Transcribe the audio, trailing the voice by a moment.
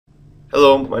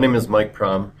Hello, my name is Mike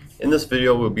Prom. In this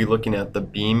video, we'll be looking at the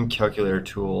beam calculator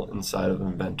tool inside of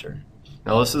Inventor.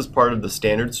 Now, this is part of the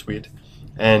standard suite,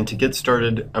 and to get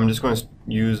started, I'm just going to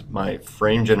use my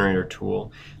frame generator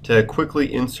tool to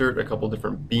quickly insert a couple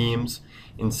different beams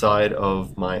inside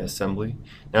of my assembly.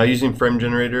 Now, using frame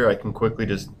generator, I can quickly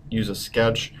just use a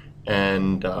sketch,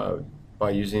 and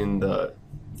by using the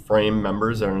frame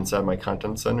members that are inside my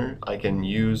content center, I can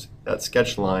use that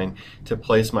sketch line to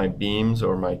place my beams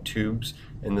or my tubes.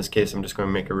 In this case, I'm just going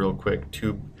to make a real quick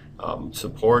tube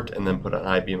support and then put an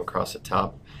I-beam across the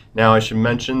top. Now, I should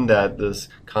mention that this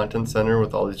content center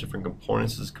with all these different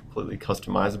components is completely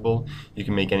customizable. You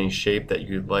can make any shape that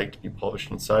you'd like to be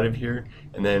published inside of here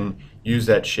and then use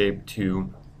that shape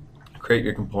to create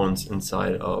your components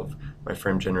inside of my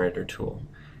frame generator tool.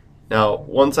 Now,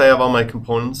 once I have all my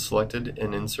components selected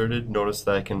and inserted, notice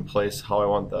that I can place how I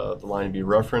want the line to be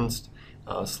referenced,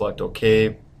 select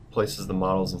OK, places the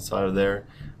models inside of there.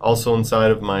 Also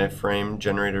inside of my frame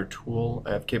generator tool,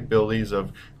 I have capabilities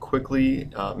of quickly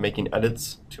making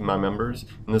edits to my members.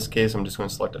 In this case, I'm just going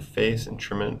to select a face and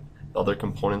trim it, the other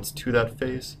components to that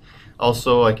face.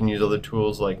 Also, I can use other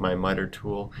tools like my miter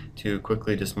tool to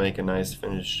quickly just make a nice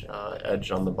finished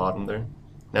edge on the bottom there.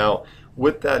 Now,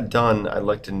 with that done, I'd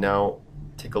like to now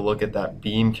take a look at that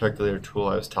beam calculator tool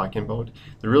I was talking about.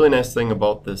 The really nice thing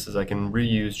about this is I can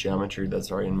reuse geometry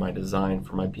that's already in my design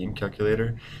for my beam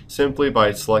calculator simply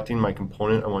by selecting my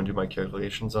component I want to do my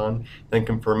calculations on, then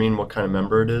confirming what kind of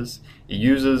member it is. It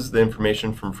uses the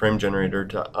information from frame generator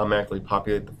to automatically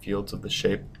populate the fields of the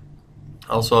shape.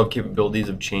 I also have capabilities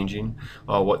of changing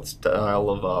what style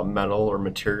of metal or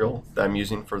material that I'm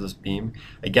using for this beam.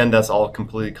 Again, that's all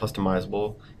completely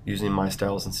customizable using my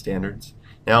styles and standards.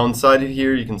 Now inside of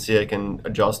here you can see I can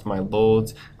adjust my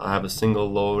loads. I have a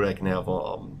single load, I can have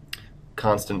a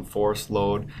constant force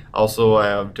load. Also I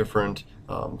have different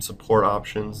support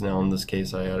options. Now in this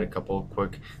case I had a couple of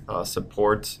quick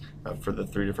supports for the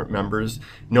three different members.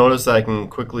 Notice that I can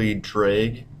quickly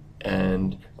drag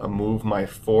and move my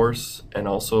force and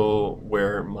also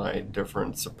where my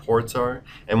different supports are.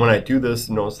 And when I do this,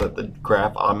 notice that the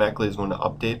graph automatically is going to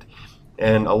update.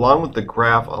 And along with the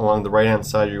graph along the right hand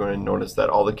side, you're going to notice that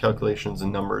all the calculations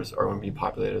and numbers are going to be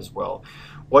populated as well.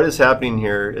 What is happening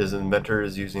here is Inventor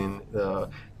is using the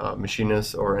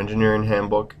machinist or engineering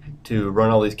handbook to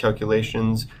run all these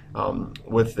calculations.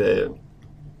 With the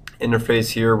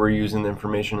interface here, we're using the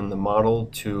information in the model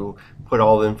to put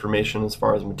all the information as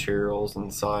far as materials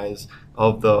and size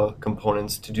of the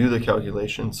components to do the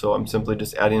calculation. So I'm simply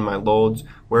just adding my loads,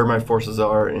 where my forces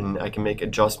are, and I can make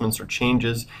adjustments or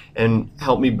changes and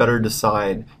help me better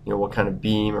decide what kind of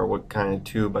beam or what kind of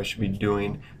tube I should be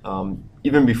doing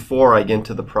even before I get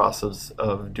into the process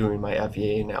of doing my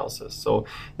FEA analysis. So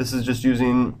this is just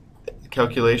using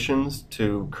calculations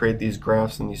to create these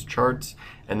graphs and these charts,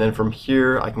 and then from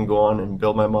here I can go on and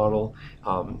build my model.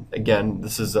 Again,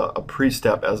 this is a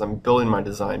pre-step as I'm building my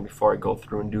design before I go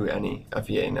through and do any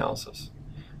FEA analysis.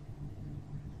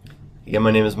 Again,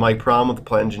 my name is Mike Prom with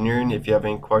Applied Engineering. If you have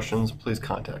any questions, please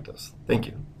contact us. Thank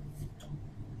you.